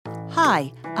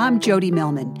Hi, I'm Jody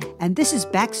Millman, and this is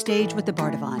Backstage with the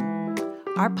Bardavon.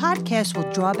 Our podcast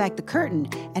will draw back the curtain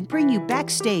and bring you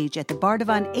backstage at the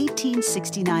Bardavon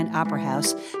 1869 Opera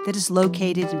House that is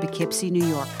located in Poughkeepsie, New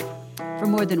York. For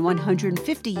more than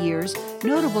 150 years,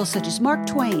 notables such as Mark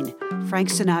Twain, Frank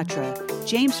Sinatra,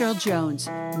 James Earl Jones,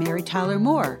 Mary Tyler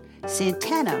Moore,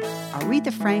 Santana,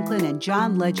 Aretha Franklin, and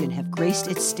John Legend have graced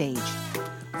its stage.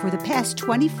 For the past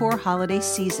 24 holiday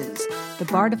seasons, the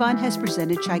Bardavon has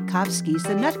presented Tchaikovsky's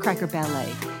The Nutcracker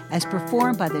Ballet as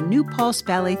performed by the New Paltz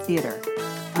Ballet Theater.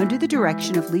 Under the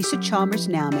direction of Lisa Chalmers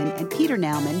Nauman and Peter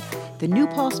Nauman, the New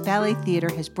Paltz Ballet Theater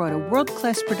has brought a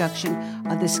world-class production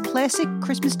of this classic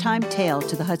Christmas-time tale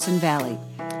to the Hudson Valley.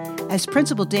 As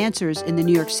principal dancers in the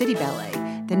New York City Ballet,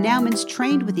 the Naumans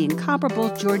trained with the incomparable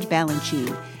George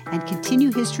Balanchine and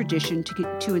continue his tradition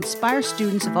to inspire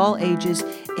students of all ages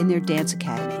in their dance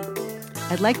academy.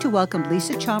 I'd like to welcome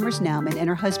Lisa Chalmers Nauman and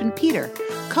her husband Peter,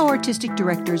 co-artistic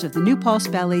directors of the New Paltz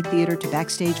Ballet Theater, to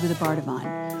Backstage with the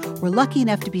Bardavon. We're lucky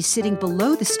enough to be sitting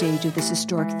below the stage of this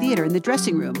historic theater in the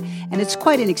dressing room, and it's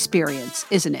quite an experience,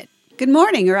 isn't it? Good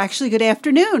morning, or actually good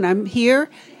afternoon. I'm here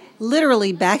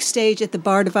literally backstage at the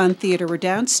Bardavon Theater. We're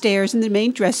downstairs in the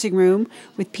main dressing room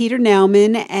with Peter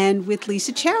Nauman and with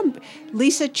Lisa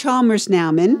Chalmers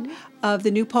Nauman of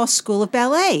the New Paltz School of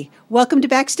Ballet. Welcome to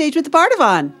Backstage with the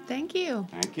Bardavon. Thank you.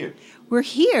 Thank you. We're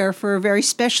here for a very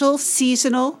special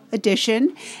seasonal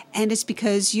edition, and it's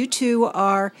because you two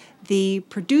are the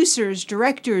producers,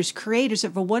 directors, creators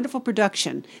of a wonderful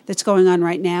production that's going on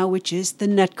right now, which is The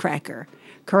Nutcracker.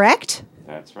 Correct?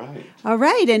 That's right. All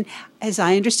right, and as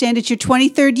I understand, it's your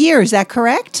 23rd year. Is that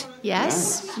correct?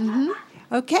 Yes. Yes. Mm-hmm.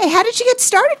 Okay, how did you get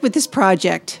started with this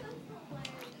project?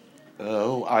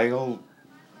 When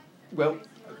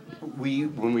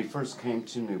we first came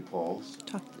to New Paltz,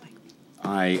 Talk to the mic.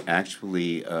 I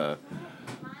actually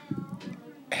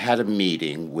had a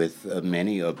meeting with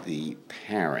many of the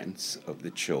parents of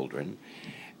the children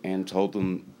and told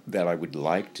them that I would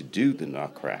like to do the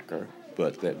Nutcracker,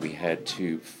 but that we had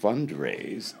to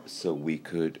fundraise so we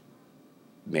could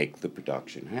make the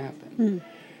production happen.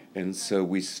 And so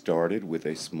we started with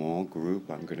a small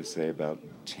group, I'm going to say about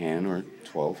 10 or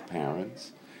 12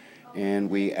 parents, and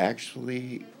we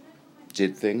actually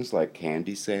did things like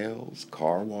candy sales,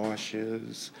 car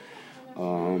washes,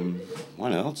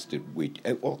 what else did we,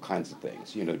 all kinds of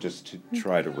things, just to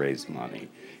try to raise money.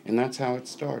 And that's how it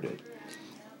started.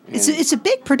 It's a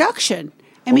big production.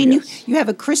 I mean, yes. you have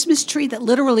a Christmas tree that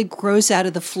literally grows out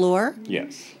of the floor.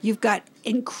 Yes. You've got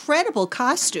incredible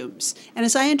costumes. And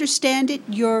as I understand it,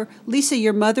 Lisa,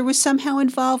 your mother was somehow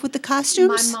involved with the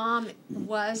costumes? My mom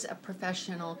was a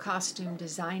professional costume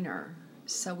designer,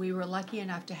 so we were lucky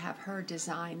enough to have her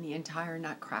design the entire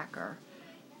Nutcracker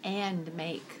and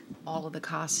make all of the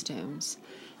costumes.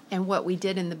 And what we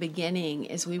did in the beginning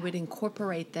is we would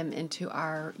incorporate them into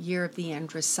our Year of the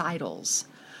End recitals.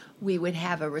 We would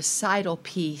have a recital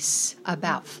piece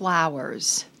about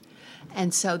flowers.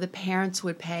 And so the parents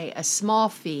would pay a small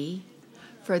fee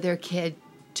for their kid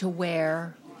to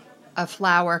wear a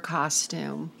flower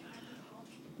costume,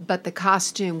 but the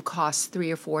costume costs 3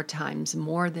 or 4 times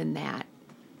more than that.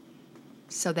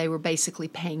 So they were basically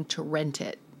paying to rent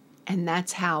it. And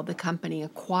that's how the company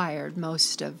acquired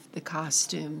most of the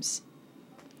costumes.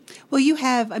 Well, you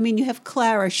have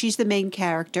Clara, she's the main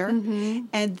character,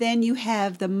 and then you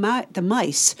have the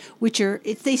mice,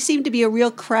 they seem to be a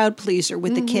real crowd pleaser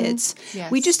with the kids.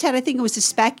 Yes. We just had, I think it was the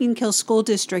Spackenkill School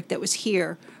District that was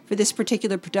here for this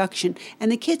particular production, and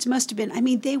the kids must have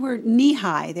been, they were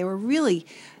knee-high. They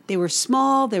were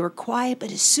small, they were quiet,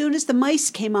 but as soon as the mice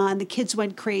came on, the kids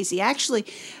went crazy. Actually,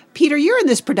 Peter, you're in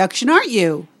this production, aren't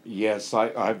you? Yes,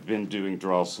 I've been doing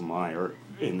Drosselmeyer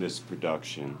in this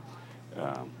production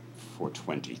for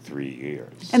 23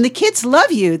 years. And the kids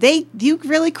love you. You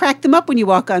really crack them up when you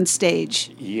walk on stage.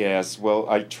 Yes, well,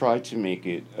 I try to make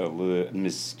it a little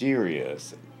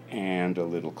mysterious and a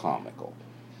little comical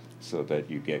so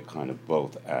that you get kind of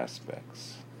both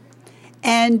aspects.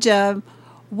 And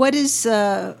what is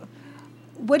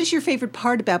your favorite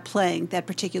part about playing that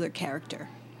particular character?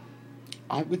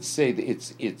 I would say that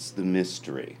it's the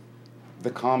mystery. The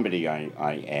comedy I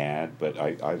add, but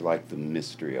I like the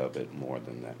mystery of it more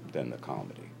than the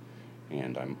comedy,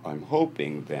 and I'm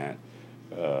hoping that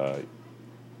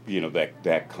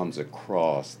that comes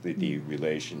across the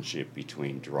relationship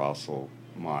between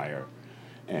Drosselmeyer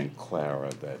and Clara,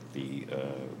 that the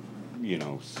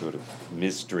sort of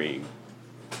mystery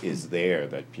is there,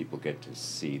 that people get to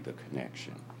see the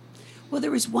connection. Well, there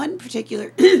was one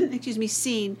particular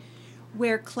scene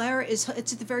where Clara it's at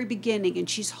the very beginning, and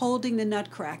she's holding the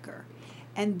Nutcracker.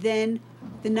 and then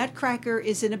the Nutcracker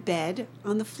is in a bed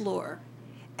on the floor,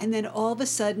 and then all of a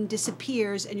sudden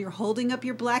disappears, and you're holding up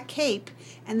your black cape,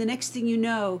 and the next thing you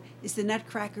know is the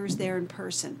Nutcracker is there in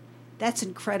person. That's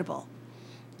incredible.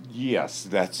 Yes,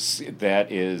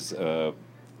 that is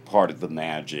part of the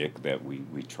magic that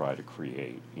we try to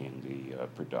create in the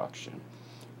production.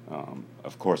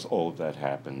 Of course, all of that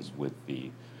happens with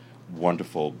the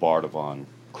wonderful Bardavon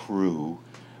crew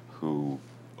who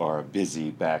are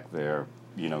busy back there,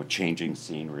 changing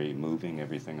scenery, moving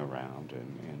everything around,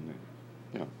 and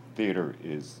theater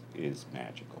is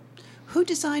magical. Who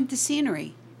designed the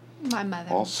scenery? My mother.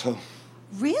 Also,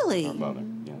 Really? our mother,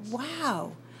 yes.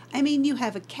 Wow. I mean, you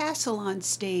have a castle on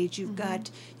stage. You've got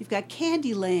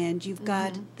Candyland. You've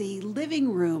got the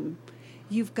living room.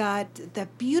 You've got the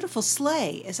beautiful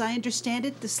sleigh. As I understand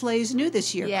it, the sleigh is new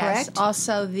this year, Yes. correct?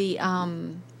 Also, the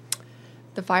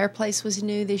fireplace was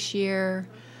new this year.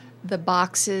 The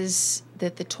boxes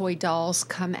that the toy dolls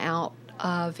come out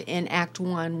of in Act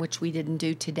 1, which we didn't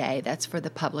do today, that's for the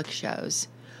public shows,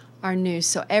 are new.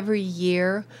 So every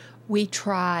year we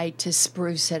try to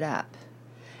spruce it up.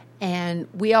 And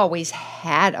we always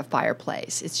had a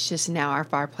fireplace. It's just now our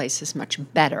fireplace is much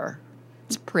better.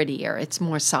 It's prettier. It's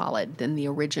more solid than the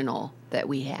original that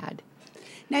we had.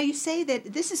 Now, you say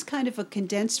that this is kind of a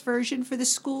condensed version for the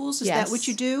schools. Is Yes. that what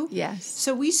you do? Yes.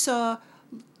 So we saw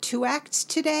 2 acts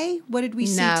today. What did we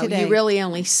see No, today? you really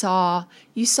only saw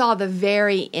the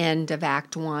very end of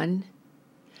Act 1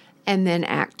 and then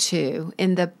Act 2.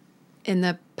 In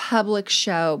the public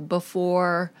show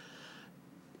before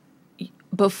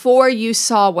you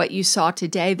saw what you saw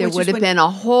today, there Which is would have when- been a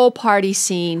whole party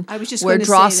scene I was just where gonna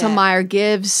say that. Drosselmeyer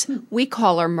gives, we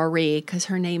call her Marie because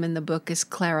her name in the book is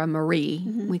Clara Marie.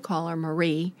 We call her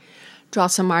Marie.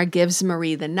 Drosselmeyer gives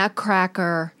Marie the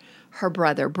Nutcracker. Her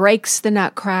brother breaks the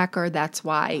Nutcracker. That's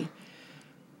why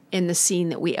in the scene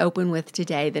that we open with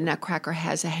today, the Nutcracker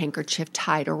has a handkerchief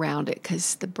tied around it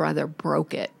because the brother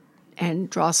broke it. And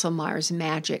Drosselmeyer's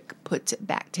magic puts it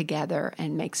back together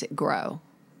and makes it grow.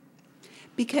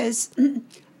 Because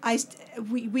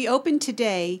we opened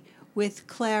today with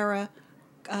Clara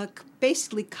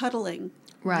basically cuddling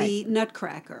the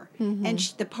Nutcracker, and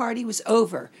the party was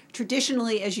over.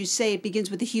 Traditionally, as you say, it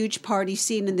begins with a huge party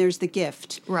scene, and there's the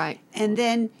gift. Right. And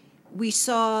then we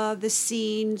saw the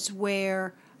scenes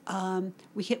where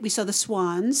we saw the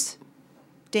swans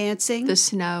dancing, The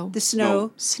snow. the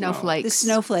Snowflakes.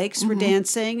 snowflakes were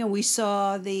dancing, and we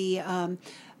saw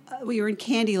we were in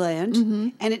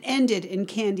Candyland, and it ended in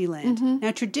Candyland.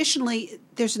 Now, traditionally,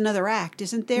 there's another act,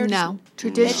 isn't there? No.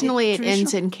 Traditionally, it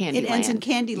ends in Candyland. It ends in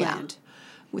Candyland.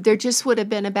 Yeah. There just would have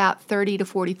been about 30 to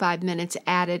 45 minutes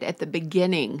added at the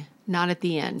beginning, not at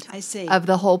the end. I see. Of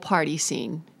the whole party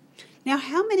scene. Now,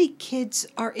 how many kids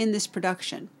are in this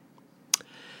production?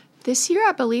 This year,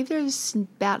 I believe there's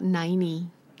about 90.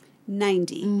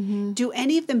 90. Do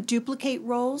any of them duplicate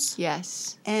roles?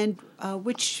 Yes. And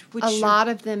which A lot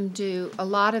of them do. A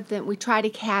lot of them, we try to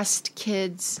cast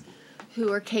kids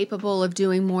who are capable of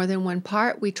doing more than one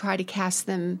part. We try to cast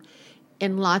them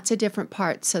in lots of different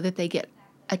parts so that they get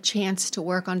a chance to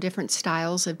work on different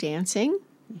styles of dancing.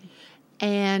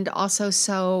 And also,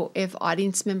 so if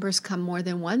audience members come more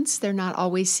than once, they're not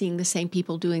always seeing the same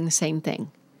people doing the same thing.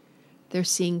 They're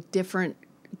seeing different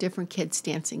kids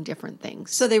dancing different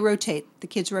things. So they rotate. The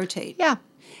kids rotate. Yeah.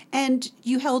 And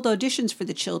you held auditions for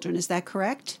the children, is that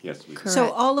correct? Yes, we do. Correct.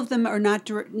 So all of them are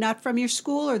not from your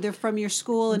school, or they're from your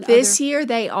school and This other... year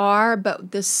they are,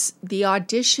 but the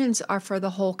auditions are for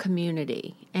the whole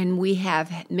community. And we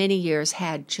have many years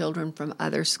had children from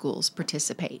other schools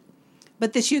participate.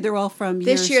 But this year they're all from your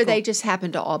This year school. they just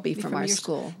happen to all be from our your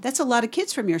school. That's a lot of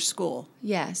kids from your school.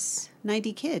 Yes.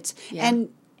 90 kids. Yeah.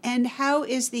 And how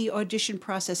is the audition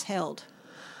process held?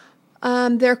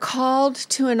 They're called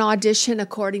to an audition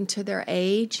according to their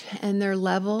age and their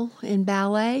level in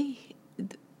ballet.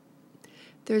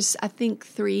 There's, I think,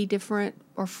 3 different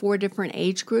or 4 different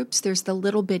age groups. There's the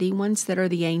little bitty ones that are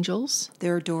the angels.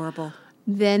 They're adorable.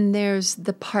 Then there's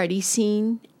the party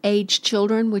scene age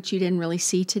children, which you didn't really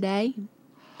see today.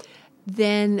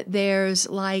 Then there's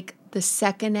like the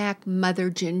second act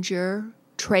Mother Ginger,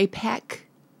 Trey Peck,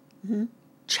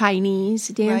 Chinese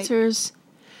dancers.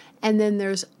 And then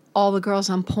there's all the girls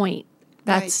on point.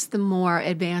 That's the more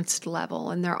advanced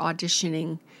level, and they're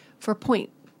auditioning for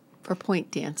point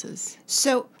dances.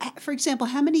 So, for example,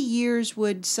 how many years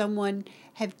would someone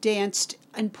have danced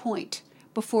on point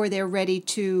before they're ready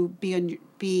to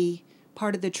be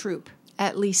part of the troupe?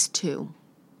 At least 2.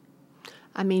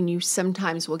 I mean, you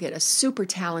sometimes will get a super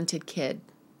talented kid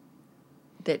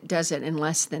that does it in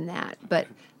less than that, but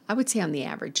I would say on the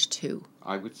average 2.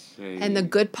 I would say. And the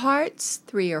good parts,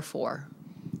 3 or 4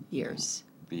 years.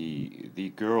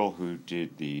 The girl who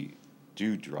did the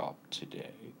dewdrop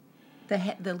today.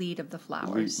 The lead of the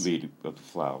flowers. Lead of the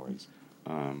flowers.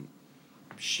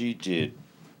 She did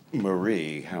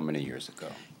Marie how many years ago?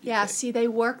 Yeah, see, they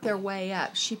work their way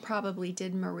up. She probably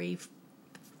did Marie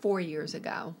 4 years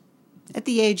ago. At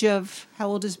the age of, how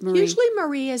old is Marie? Usually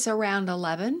Marie is around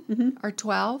 11 or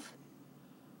 12.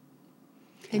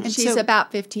 And she's so-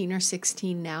 about 15 or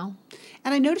 16 now.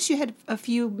 And I noticed you had a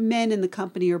few men in the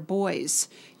company, or boys.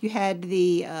 You had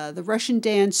the Russian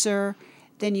dancer,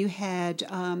 then you had,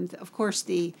 of course,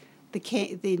 the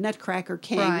Nutcracker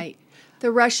King. Right.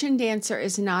 The Russian dancer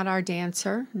is not our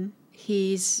dancer.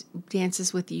 He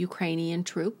dances with the Ukrainian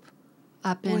troupe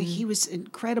up in... Boy, he was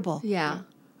incredible. Yeah.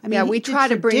 I mean, we he did try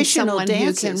to bring traditional someone who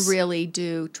dances. can really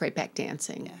do Trepak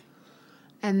dancing. Yeah.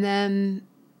 And then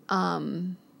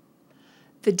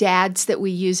the dads that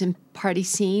we use in Party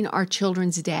Scene are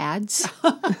children's dads.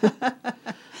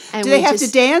 And Do they we have to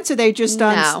dance, or they just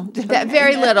on? No,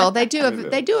 very little. They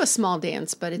do a small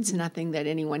dance, but it's nothing that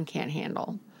anyone can't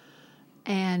handle.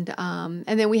 And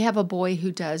then we have a boy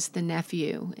who does the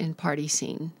nephew in Party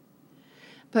Scene.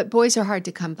 But boys are hard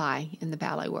to come by in the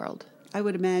ballet world. I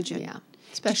would imagine. Yeah,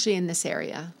 especially in this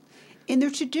area. In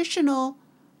their traditional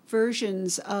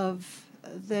versions of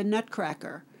the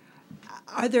Nutcracker,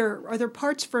 are there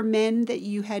parts for men that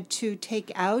you had to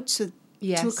take out to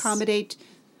accommodate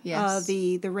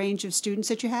the range of students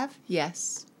that you have?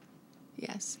 Yes.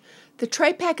 The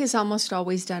Trepak is almost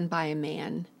always done by a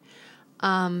man.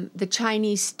 The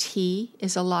Chinese tea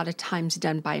is a lot of times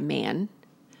done by a man.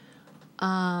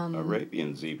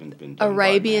 Arabian's even been done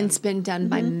Arabian's by men. been done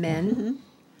by men.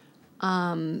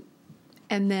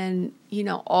 And then,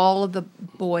 all of the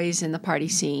boys in the Party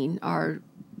Scene are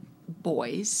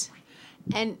boys.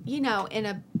 And,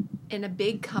 in a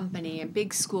big company, a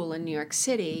big school in New York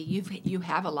City, you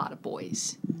have a lot of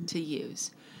boys to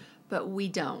use. But we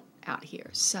don't out here.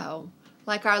 So,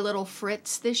 like our little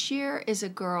Fritz this year is a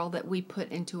girl that we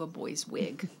put into a boy's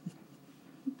wig.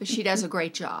 But she does a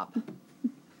great job.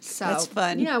 So, That's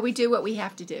fun. We do what we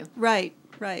have to do. Right.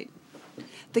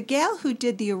 The gal who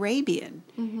did the Arabian,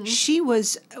 she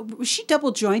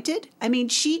double jointed? I mean,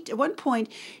 at one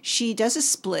point, she does a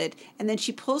split, and then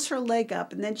she pulls her leg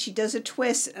up, and then she does a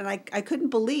twist, and I couldn't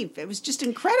believe. It was just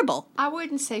incredible. I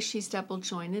wouldn't say she's double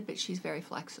jointed, but she's very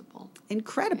flexible.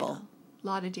 Incredible. Yeah. A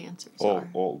lot of dancers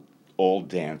All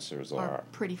dancers are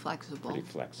pretty flexible.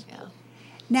 Yeah.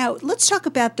 Now, let's talk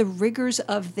about the rigors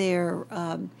of their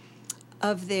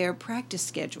practice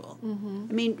schedule.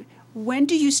 I mean, when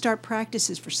do you start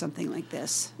practices for something like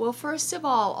this? Well, first of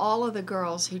all of the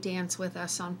girls who dance with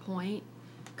us on Point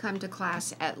come to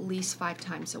class at least 5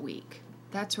 times a week.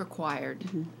 That's required.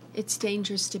 It's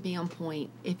dangerous to be on Point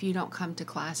if you don't come to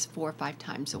class 4 or 5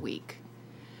 times a week.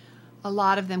 A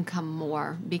lot of them come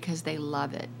more because they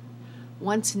love it.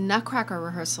 Once Nutcracker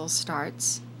rehearsal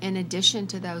starts, in addition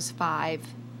to those 5,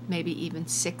 maybe even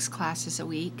 6 classes a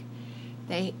week,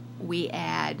 we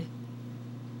add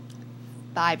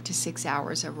 5 to 6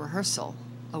 hours of rehearsal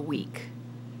a week.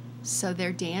 So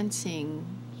they're dancing,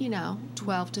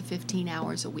 12 to 15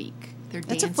 hours a week. That's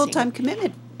dancing. A full-time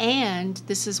commitment. And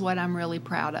this is what I'm really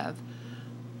proud of.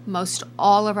 Most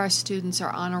all of our students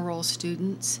are honor roll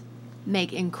students,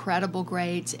 make incredible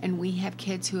grades, and we have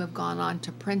kids who have gone on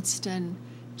to Princeton,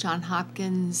 Johns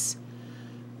Hopkins,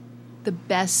 the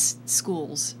best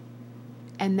schools.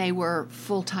 And they were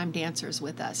full-time dancers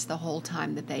with us the whole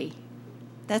time that they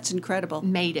That's incredible.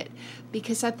 made it.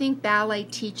 Because I think ballet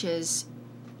teaches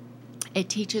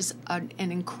an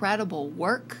incredible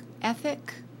work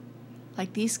ethic.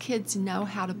 Like, these kids know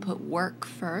how to put work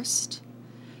first.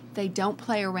 They don't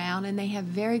play around, and they have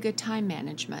very good time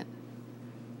management.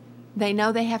 They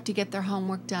know they have to get their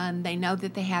homework done. They know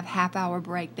that they have half-hour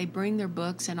break. They bring their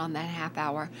books, and on that half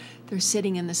hour, they're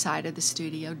sitting in the side of the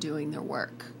studio doing their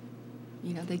work.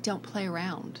 They don't play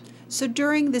around. So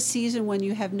during the season when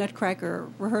you have Nutcracker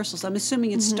rehearsals, I'm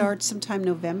assuming it starts sometime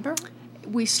November?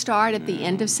 We start at the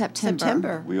end of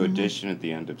September. We audition at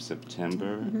the end of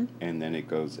September, and then it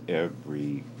goes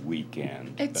every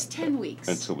weekend. It's 10 weeks.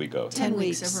 Until we go. 10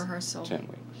 weeks weeks. of rehearsal. 10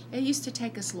 weeks. It used to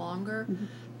take us longer,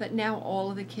 but now all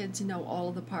of the kids know all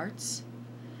of the parts.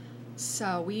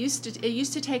 So it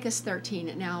used to take us 13,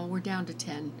 and now we're down to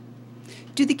 10.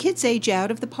 Do the kids age out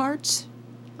of the parts?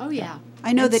 Oh, yeah.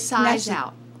 I know And that size national-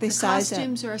 out. they the size out.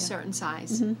 costumes are a certain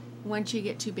size. Once you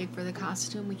get too big for the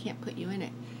costume, we can't put you in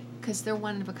it because they're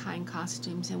one-of-a-kind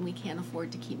costumes, and we can't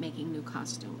afford to keep making new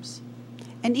costumes.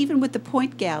 And even with the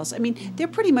Point gals, I mean, they're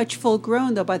pretty much full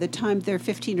grown, though, by the time they're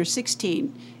 15 or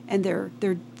 16. and they're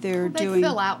They doing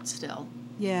fill out still.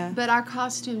 yeah. But our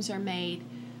costumes are made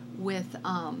with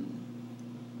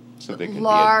So they can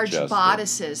large be adjusted.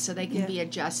 bodices, so they can Yeah. be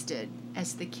adjusted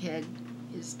as the kid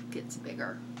gets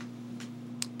bigger.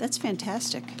 That's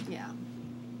fantastic. Yeah.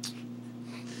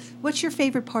 What's your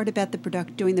favorite part about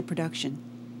doing the production?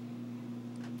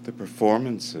 The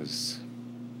performances.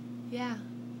 Yeah.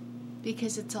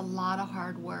 Because it's a lot of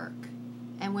hard work.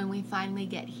 And when we finally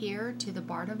get here to the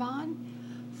Bardavon,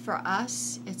 for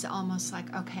us, it's almost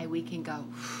like, okay, we can go.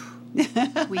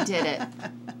 We did it.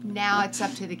 Now it's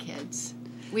up to the kids.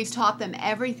 We've taught them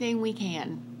everything we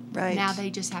can. Right. Now they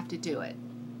just have to do it.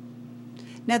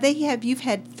 Now you've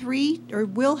had 3 or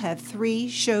will have 3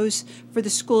 shows for the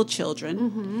school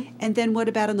children, and then what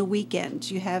about on the weekend?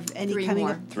 Do you have any 3 coming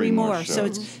more. up? 3 more So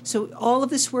shows. so all of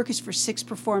this work is for 6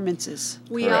 performances.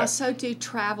 We Correct. also do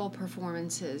travel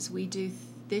performances. We do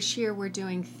this year we're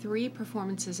doing 3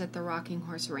 performances at the Rocking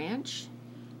Horse Ranch,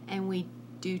 and we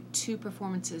do 2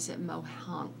 performances at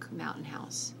Mohonk Mountain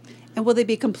House. And will they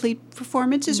be complete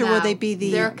performances, or will No, they be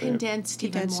They're the condensed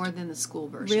even condensed? more than the school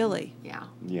version. Really? Yeah.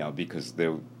 Yeah, because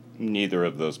neither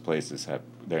of those places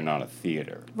they're not a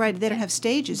theater. right? They don't have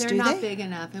stages, They're do not they? big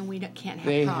enough, and we can't have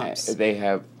They props.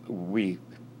 we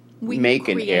We make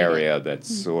an create it. area that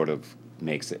sort of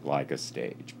makes it like a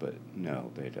stage, but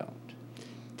no, they don't.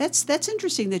 That's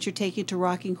interesting that you're taking it to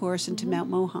Rocking Horse and to Mount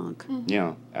Mohonk.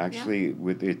 Yeah, actually,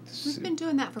 with it's We've been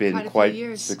doing that for been quite a quite few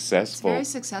years. successful. It's very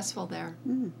successful there.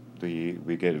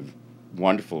 We get a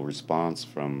wonderful response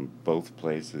from both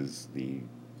places. The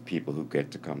people who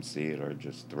get to come see it are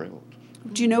just thrilled.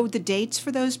 Do you know the dates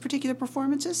for those particular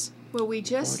performances? Well, we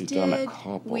just Already done a did.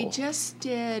 couple. We just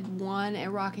did one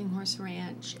at Rocking Horse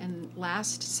Ranch, and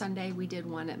last Sunday we did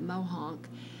one at Mohonk,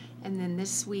 and then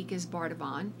this week is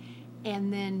Bardavon,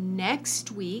 and then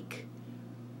next week,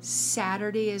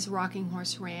 Saturday is Rocking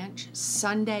Horse Ranch,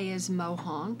 Sunday is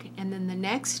Mohonk, and then the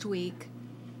next week,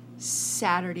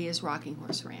 Saturday is Rocking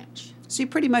Horse Ranch. So you're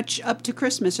pretty much up to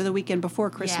Christmas or the weekend before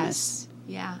Christmas.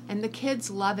 Yes, yeah, and the kids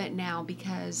love it now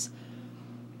because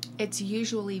it's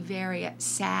usually very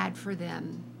sad for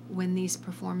them when these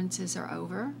performances are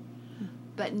over.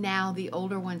 But now the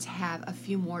older ones have a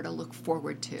few more to look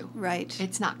forward to. Right.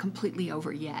 It's not completely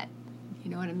over yet.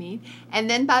 You know what I mean? And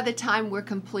then by the time we're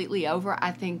completely over,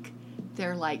 I think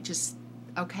they're like, just,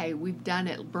 okay, we've done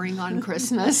it. Bring on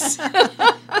Christmas.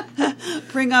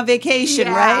 Bring on vacation,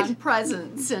 Yeah, right? and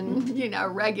presents and,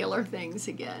 regular things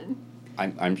again.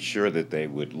 I'm sure that they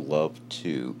would love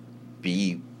to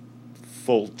be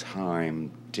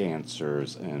full-time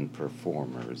dancers and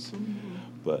performers,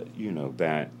 but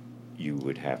that you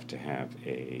would have to have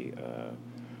a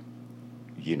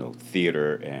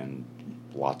theater and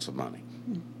lots of money.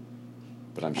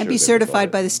 But I'm sure And be they would certified love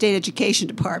it. by the state education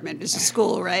department as a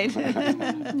school, right?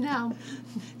 No.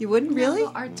 You wouldn't really?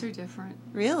 No, arts are different.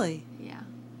 Really? Yeah.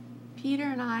 Peter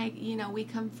and I, we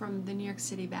come from the New York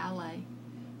City Ballet.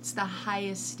 It's the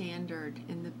highest standard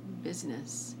in the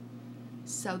business.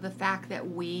 So the fact that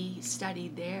we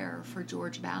studied there for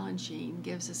George Balanchine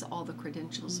gives us all the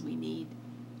credentials we need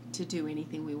to do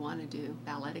anything we want to do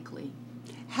balletically.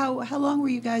 How long were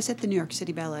you guys at the New York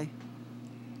City Ballet?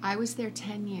 I was there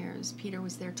 10 years. Peter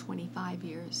was there 25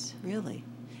 years. Really?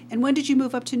 And when did you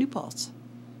move up to New Paltz?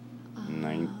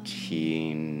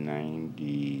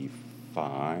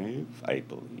 1995, I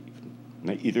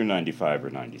believe. Either 95 or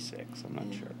 96, I'm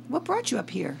not sure. What brought you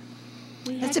up here?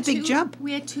 That's had a big jump.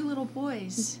 We had 2 little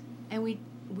boys, and we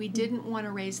didn't want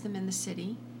to raise them in the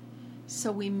city.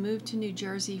 So we moved to New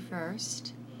Jersey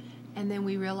first, and then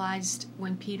we realized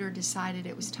when Peter decided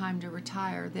it was time to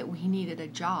retire that we needed a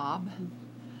job.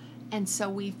 And so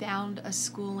we found a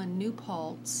school in New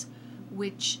Paltz,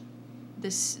 which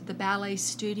the ballet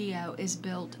studio is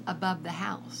built above the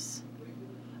house.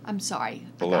 I'm sorry,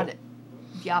 Below. I got it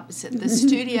the opposite. The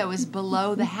studio is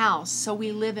below the house, so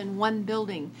we live in one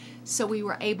building. So we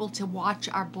were able to watch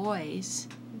our boys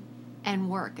and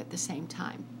work at the same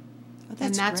time. Oh,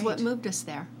 And that's what great. moved us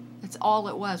there. That's all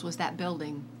it was that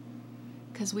building.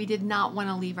 Because we did not want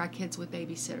to leave our kids with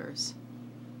babysitters.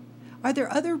 Are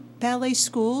there other ballet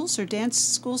schools or dance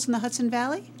schools in the Hudson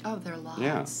Valley? Oh, there are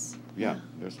lots. Yeah,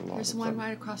 there's a lot There's of one them.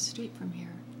 right across the street from here.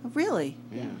 Oh, really?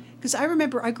 Yeah. Because I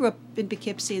remember I grew up in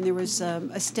Poughkeepsie, and there was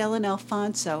Estelle and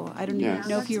Alfonso. I don't Yes.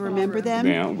 know if you That's remember ballroom.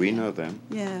 them. Yeah, we know them.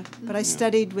 Yeah, but I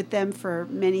studied with them for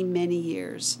many, many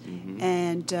years.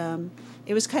 And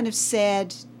it was kind of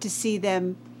sad to see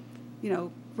them,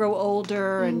 grow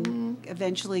older and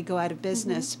eventually go out of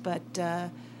business. But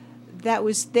they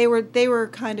were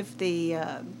kind of the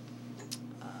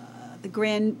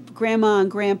grandma and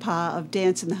grandpa of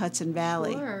dance in the Hudson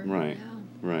Valley. Sure. Right.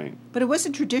 Yeah. Right. But it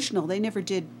wasn't traditional. They never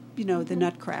did, the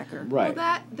Nutcracker. Right.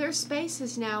 Well, their space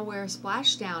is now where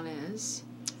Splashdown is.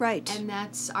 Right. And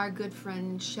that's our good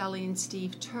friend Shelley and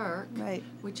Steve Turk, Right.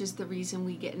 which is the reason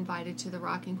we get invited to the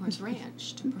Rocking Horse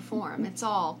Ranch to perform. It's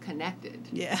all connected.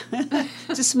 Yeah.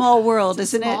 It's a small world,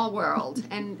 It's a isn't small it? world.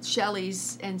 And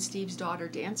Shelley's and Steve's daughter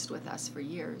danced with us for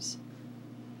years.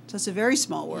 So it's a very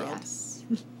small world. Yes.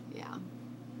 Yeah.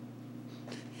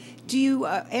 Do you,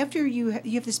 after you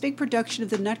have this big production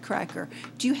of the Nutcracker,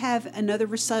 do you have another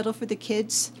recital for the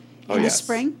kids in the yes.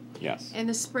 spring? Yes. In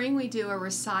the spring, we do a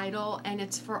recital, and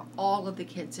it's for all of the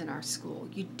kids in our school.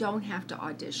 You don't have to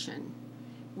audition.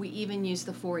 We even use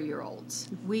the 4-year-olds.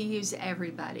 We use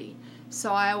everybody.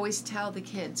 So I always tell the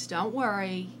kids, don't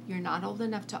worry, you're not old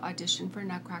enough to audition for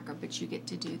Nutcracker, but you get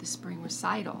to do the spring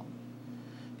recital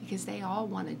because they all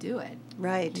want to do it,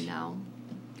 Right.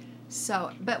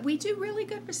 So, but we do really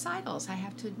good recitals, I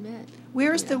have to admit.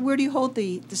 Where You know. where do you hold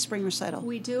the spring recital?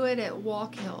 We do it at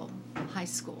Walk Hill High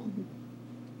School.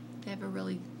 They have a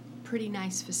really pretty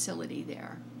nice facility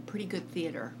there, pretty good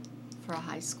theater for a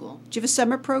high school. Do you have a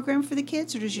summer program for the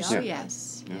kids, or does you? Oh, Yeah.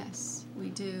 yes, Yeah. yes. We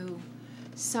do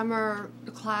summer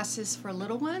classes for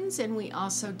little ones, and we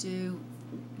also do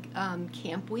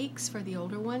camp weeks for the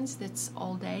older ones. That's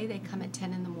all day. They come at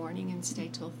 10 in the morning and stay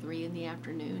till 3 in the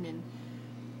afternoon, and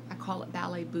I call it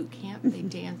ballet boot camp. They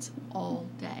dance all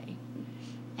day.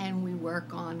 And we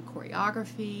work on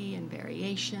choreography and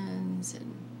variations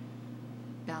and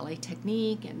ballet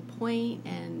technique and point,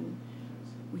 and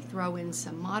we throw in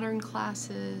some modern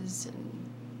classes, and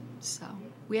so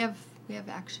we have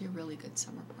actually a really good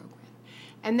summer program.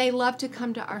 And they love to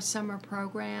come to our summer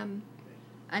program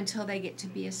until they get to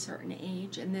be a certain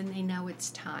age, and then they know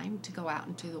it's time to go out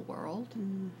into the world.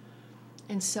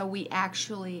 And so we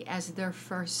actually, as their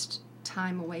first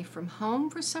time away from home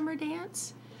for summer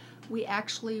dance, we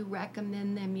actually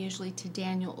recommend them usually to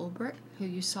Daniel Ulbert, who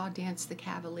you saw dance the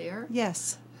Cavalier,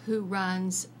 Yes. who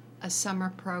runs a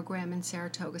summer program in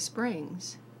Saratoga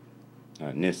Springs.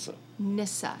 NISA.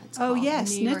 NISA, it's Oh, called.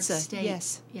 yes, New York NISA, State.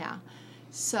 yes. Yeah.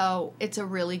 So it's a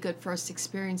really good first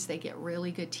experience. They get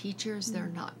really good teachers. They're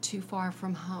not too far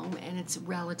from home, and it's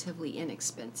relatively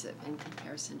inexpensive in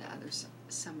comparison to other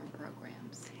summer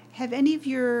programs. Have any of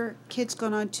your kids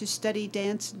gone on to study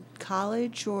dance in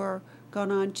college or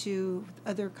gone on to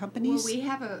other companies?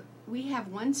 Well, we have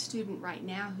one student right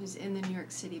now who's in the New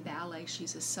York City Ballet.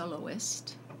 She's a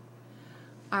soloist.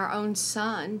 Our own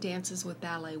son dances with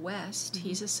Ballet West.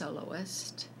 He's a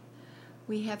soloist.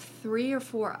 We have 3 or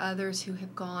 4 others who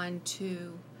have gone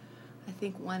to, I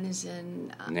think one is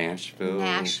in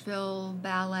Nashville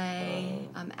Ballet,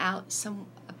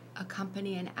 a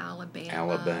company in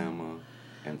Alabama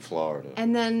and Florida.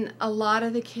 And then a lot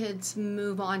of the kids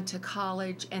move on to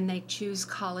college, and they choose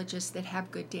colleges that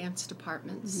have good dance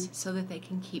departments so that they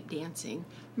can keep dancing.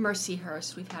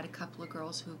 Mercyhurst, we've had a couple of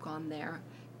girls who have gone there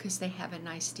because they have a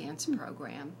nice dance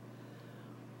program.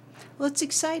 Well, it's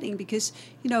exciting because,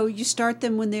 you start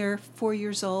them when they're 4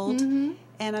 years old. And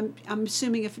I'm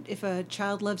assuming if a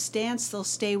child loves dance, they'll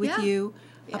stay with Yeah. you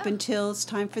up Yeah. until it's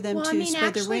time for them Well, to I mean,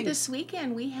 spread their actually, wings. this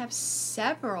weekend we have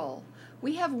several.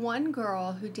 We have one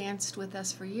girl who danced with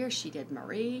us for years. She did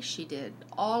Marie. She did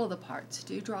all of the parts.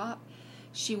 Dewdrop.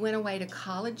 She went away to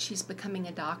college. She's becoming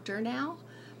a doctor now.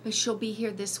 But she'll be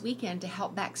here this weekend to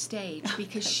help backstage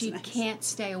because she nice. can't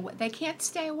stay away. They can't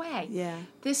stay away. Yeah,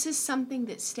 This is something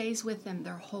that stays with them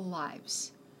their whole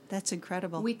lives. that's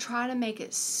incredible. We try to make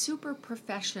it super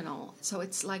professional, so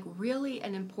it's like really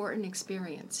an important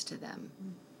experience to them.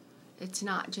 It's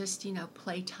not just,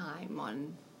 playtime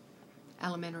on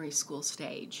elementary school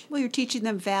stage. Well, you're teaching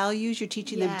them values, you're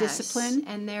teaching them discipline.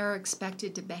 And they're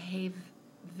expected to behave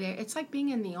it's like being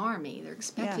in the Army. They're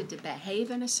expected to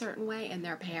behave in a certain way, and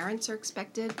their parents are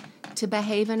expected to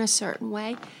behave in a certain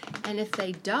way. And if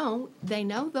they don't, they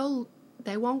know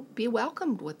they won't be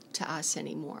welcomed to us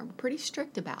anymore. We're pretty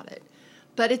strict about it.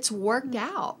 But it's worked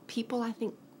out. People, I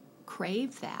think,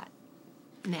 crave that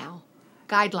now.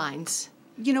 Guidelines.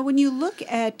 When you look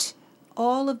at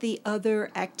all of the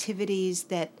other activities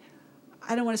that,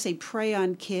 I don't want to say prey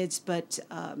on kids, but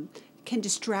can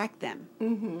distract them.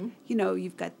 Mm-hmm.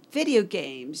 You've got video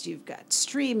games, you've got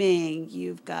streaming,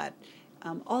 you've got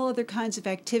all other kinds of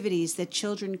activities that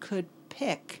children could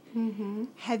pick. Mm-hmm.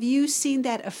 Have you seen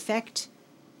that affect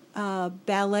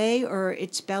ballet, or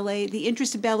the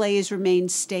interest in ballet has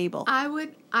remained stable? I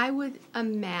would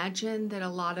imagine that a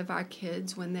lot of our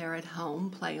kids, when they're at home,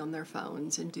 play on their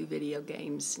phones and do video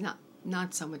games.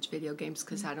 Not so much video games,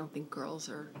 because I don't think girls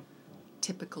are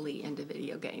typically into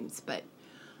video games, but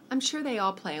I'm sure they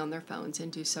all play on their phones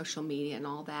and do social media and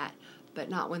all that, but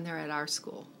not when they're at our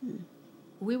school.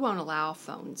 we won't allow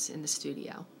phones in the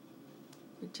studio.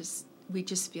 We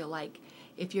just feel like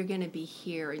if you're going to be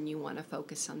here and you want to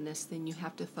focus on this, then you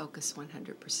have to focus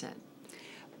 100%.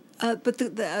 But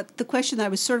the question I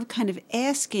was sort of kind of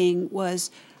asking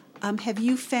was, have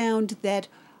you found that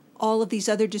all of these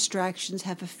other distractions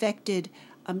have affected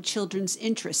children's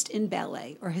interest in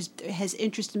ballet, or has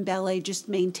interest in ballet just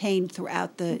maintained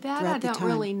throughout the That throughout I the don't time?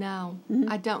 really know.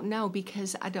 I don't know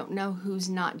because I don't know who's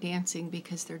not dancing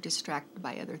because they're distracted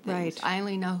by other things. Right. I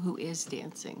only know who is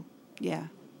dancing. Yeah.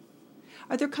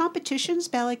 Are there competitions,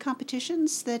 ballet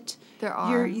competitions that There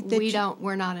are. that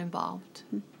We're not involved.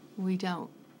 We don't.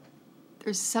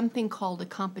 There's something called a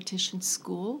competition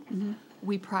school.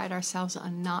 We pride ourselves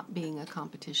on not being a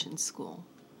competition school.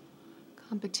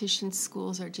 Competition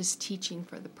schools are just teaching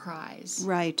for the prize.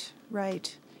 Right.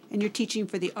 And you're teaching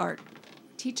for the art.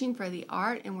 Teaching for the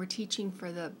art, and we're teaching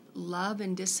for the love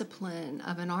and discipline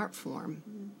of an art form.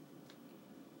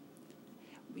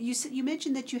 You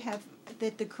mentioned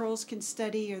that the girls can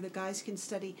study, or the guys can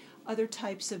study other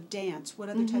types of dance. What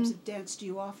other types of dance do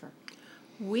you offer?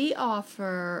 We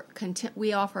offer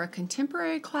a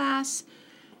contemporary class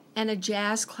and a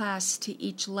jazz class to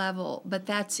each level, but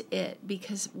that's it,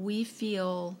 because we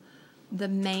feel the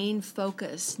main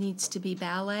focus needs to be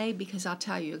ballet, because I'll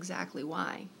tell you exactly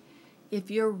why. If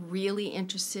you're really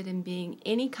interested in being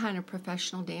any kind of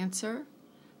professional dancer,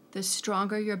 the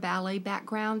stronger your ballet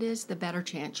background is, the better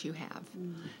chance you have.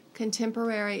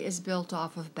 Contemporary is built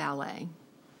off of ballet.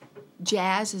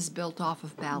 Jazz is built off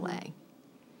of ballet.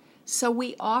 So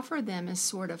we offer them as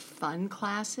sort of fun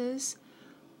classes,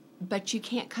 but you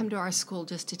can't come to our school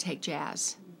just to take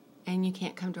jazz, and you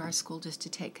can't come to our school just to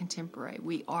take contemporary.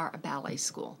 We are a ballet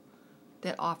school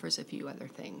that offers a few other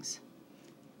things.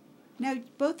 Now,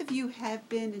 both of you have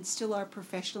been and still are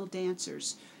professional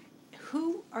dancers.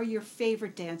 Who are your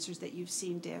favorite dancers that you've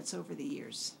seen dance over the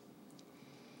years?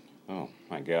 Oh,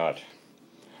 my God.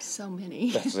 So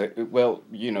many. Well,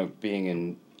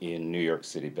 being in New York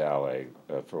City Ballet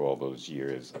for all those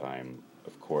years, I'm,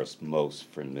 of course, most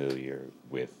familiar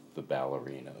with the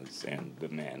ballerinas and the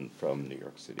men from New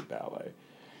York City Ballet.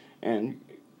 And,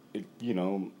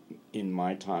 in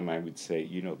my time, I would say,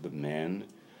 the men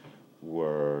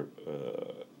were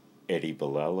Eddie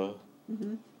Bilella,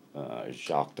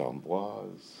 Jacques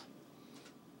d'Amboise,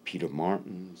 Peter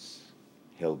Martins,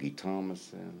 Helgi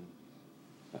Thomason,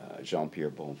 Jean-Pierre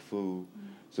Bonfou.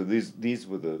 So these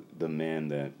were the men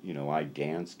that I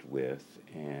danced with,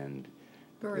 and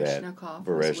Baryshnikov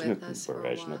was with us for a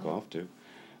while. Baryshnikov too,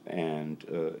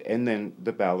 and then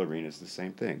the ballerinas, the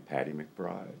same thing: Patty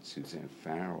McBride, Suzanne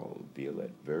Farrell,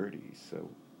 Violette Verdi. So,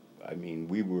 I mean,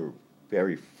 we were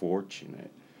very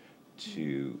fortunate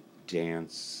to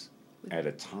dance at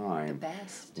a time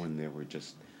when there were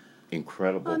just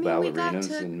incredible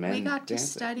ballerinas and men we got to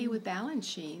dancing. study with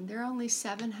Balanchine. There are only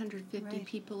 750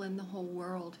 people in the whole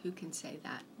world who can say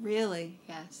that. Really?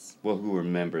 Yes. Well, who were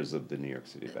members of the New York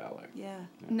City Ballet. Yeah.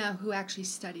 No, who actually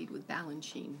studied with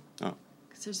Balanchine. Oh.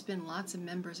 Because there's been lots of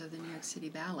members of the New York City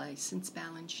Ballet since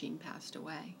Balanchine passed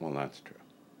away. Well, that's true.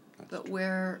 But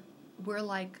we're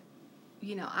like,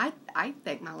 I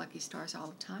thank my lucky stars all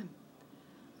the time.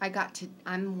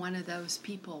 I'm one of those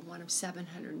people, one of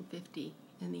 750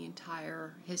 in the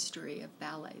entire history of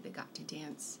ballet that got to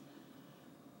dance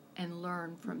and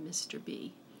learn from Mr.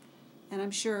 B. And I'm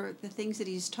sure the things that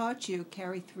he's taught you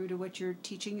carry through to what you're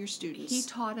teaching your students. He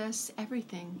taught us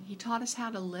everything. He taught us how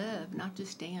to live, not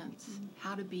just dance,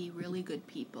 how to be really good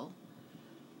people,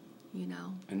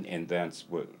 And that's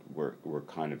what we're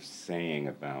kind of saying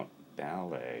about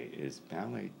ballet, is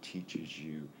ballet teaches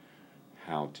you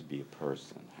how to be a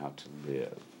person, how to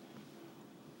live.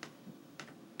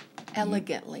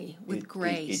 Elegantly, with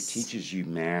grace. It teaches you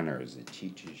manners. It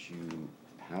teaches you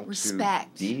how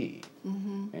Respect. to be.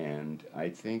 And I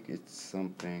think it's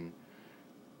something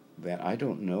that I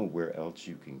don't know where else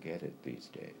you can get it these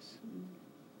days.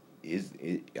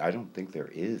 I don't think there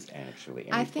is actually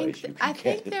any place you can I get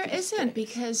think it there these isn't days.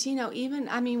 because,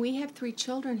 we have 3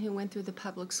 children who went through the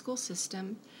public school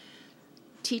system.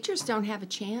 Teachers don't have a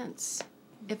chance.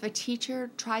 If a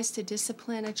teacher tries to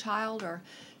discipline a child or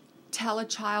tell a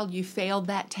child you failed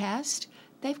that test,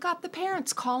 they've got the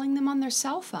parents calling them on their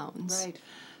cell phones. Right.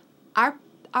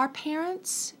 Our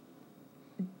parents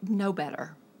know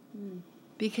better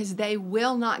because they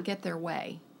will not get their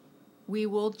way. We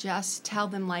will just tell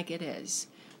them like it is.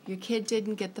 Your kid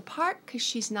didn't get the part because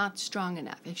she's not strong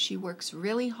enough. If she works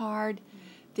really hard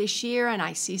this year and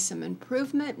I see some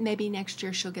improvement, maybe next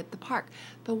year she'll get the part.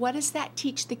 But what does that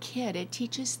teach the kid? It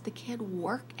teaches the kid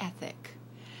work ethic.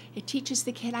 It teaches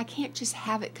the kid I can't just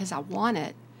have it because I want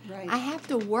it. Right. I have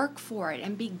to work for it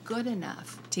and be good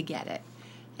enough to get it.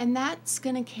 And that's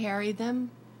going to carry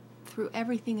them through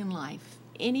everything in life.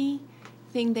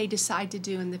 Anything they decide to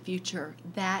do in the future,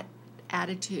 that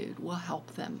attitude will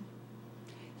help them.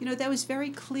 You know, that was very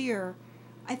clear.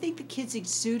 I think the kids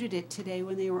exuded it today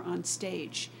when they were on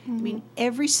stage. I mean,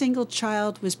 every single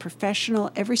child was professional.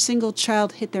 Every single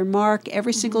child hit their mark.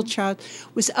 Every single child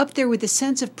was up there with a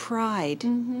sense of pride.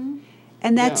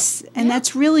 And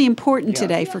that's really important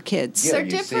today for kids. Yeah, They're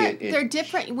you see different. it- They're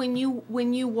different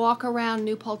when you walk around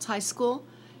New Paltz High School.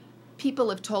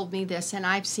 People have told me this, and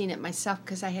I've seen it myself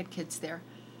because I had kids there.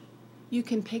 You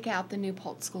can pick out the New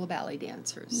Paltz School ballet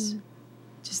dancers,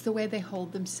 just the way they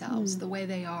hold themselves, the way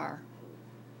they are.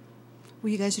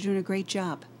 Well, you guys are doing a great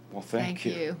job. Well, thank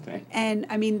you. And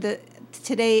I mean,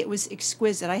 today it was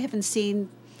exquisite. I haven't seen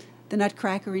the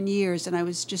Nutcracker in years, and I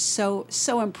was just so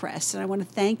impressed. And I want to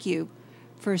thank you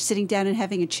for sitting down and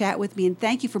having a chat with me, and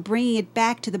thank you for bringing it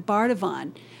back to the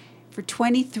Bardavon for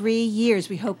 23 years.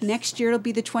 We hope next year it'll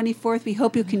be the 24th. We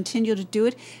hope you'll continue to do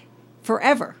it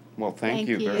forever. Well, thank Thank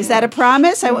you you. very Is that a much.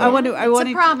 promise? I want to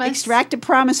a promise. extract a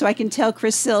promise so I can tell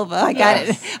Chris Silva. I got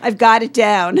it. I've got it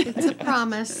down. It's a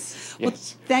promise.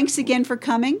 Yes. Thanks again for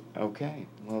coming. Okay.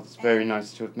 Well, it's very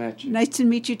nice to have met you. Nice to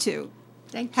meet you too.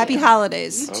 Thank you. Happy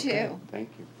holidays. You Okay. too. Thank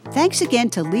you. Thanks again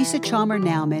to Lisa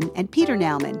Chalmer-Nauman and Peter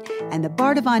Nauman and the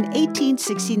Bardavon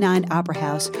 1869 Opera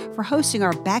House for hosting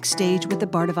our Backstage with the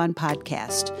Bardavon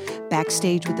podcast.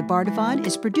 Backstage with the Bardavon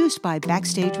is produced by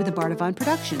Backstage with the Bardavon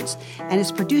Productions and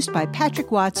is produced by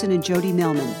Patrick Watson and Jody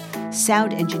Millman.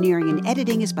 Sound engineering and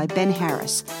editing is by Ben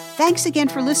Harris. Thanks again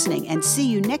for listening, and see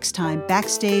you next time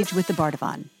Backstage with the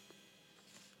Bardavon.